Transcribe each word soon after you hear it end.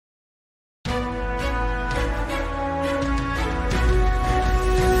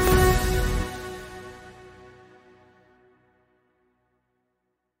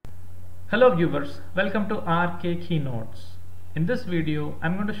Hello viewers, welcome to RK Keynotes. In this video,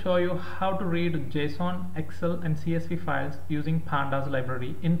 I'm going to show you how to read JSON, Excel and CSV files using Pandas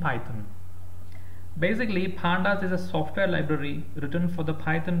library in Python. Basically, Pandas is a software library written for the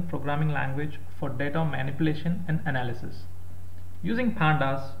Python programming language for data manipulation and analysis. Using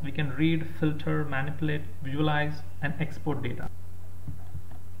Pandas, we can read, filter, manipulate, visualize and export data.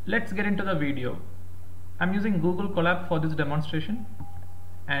 Let's get into the video. I'm using Google Colab for this demonstration.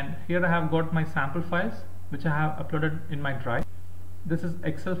 And here I have got my sample files which I have uploaded in my drive. This is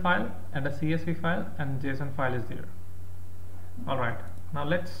Excel file and a CSV file and JSON file is there. Alright, now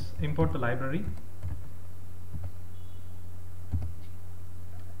let's import the library.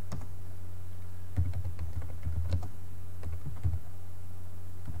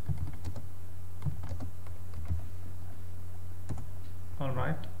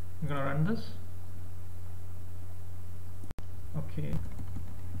 Alright, I'm gonna run this. Okay.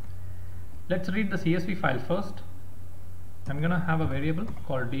 Let's read the CSV file first. I'm gonna have a variable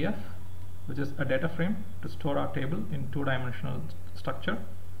called df, which is a data frame to store our table in two-dimensional structure.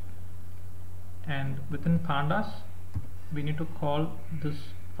 And within Pandas, we need to call this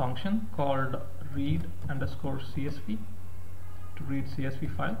function called read_CSV to read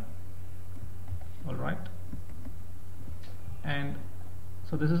CSV file. All right. And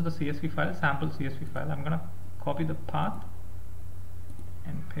so this is the CSV file, sample CSV file. I'm gonna copy the path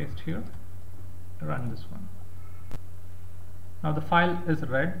and paste here. Run this one. Now the file is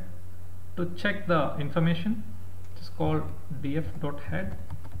read. To check the information, it is called df.head,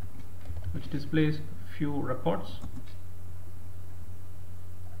 which displays few reports.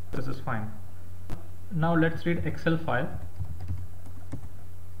 This is fine. Now let's read Excel file,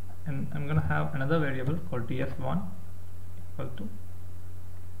 and I'm gonna have another variable called df1 equal to,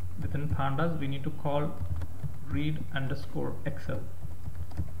 within Pandas we need to call read_Excel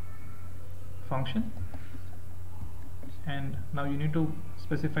function, and now you need to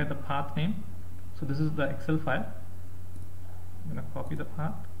specify the path name. So this is the Excel file. I'm going to copy the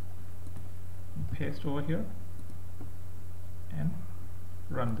path and paste over here and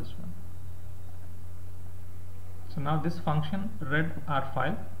run this one. So now this function read our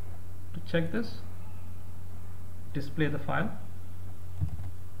file. To check this, display the file.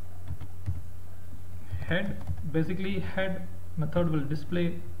 Head, basically head method will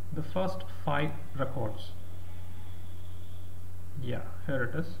display the first 5 records. Yeah, here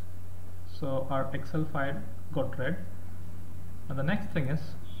it is. So our Excel file got read. And the next thing is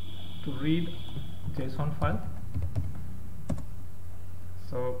to read JSON file.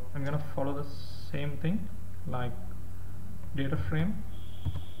 So I'm gonna follow the same thing, like data frame,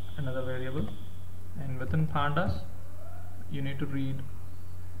 another variable, and within Pandas you need to read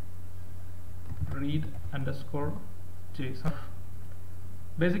read_JSON.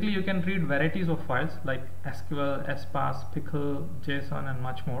 Basically, you can read varieties of files like SQL, SPAS, Pickle, JSON and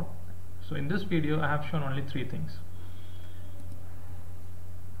much more. So in this video I have shown only 3 things.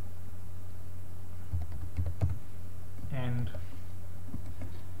 And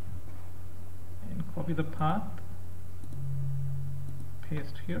copy the path,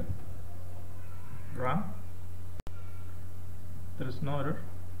 paste here, run. There is no error,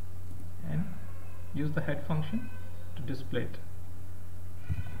 and use the head function to display it.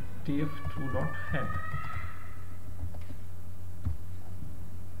 df2.head.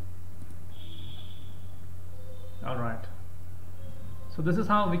 Alright, so this is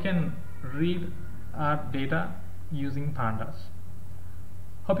how we can read our data using Pandas.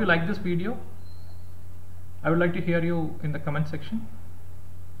 Hope you like this video. I would like to hear you in the comment section.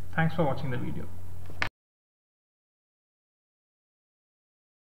 Thanks for watching the video.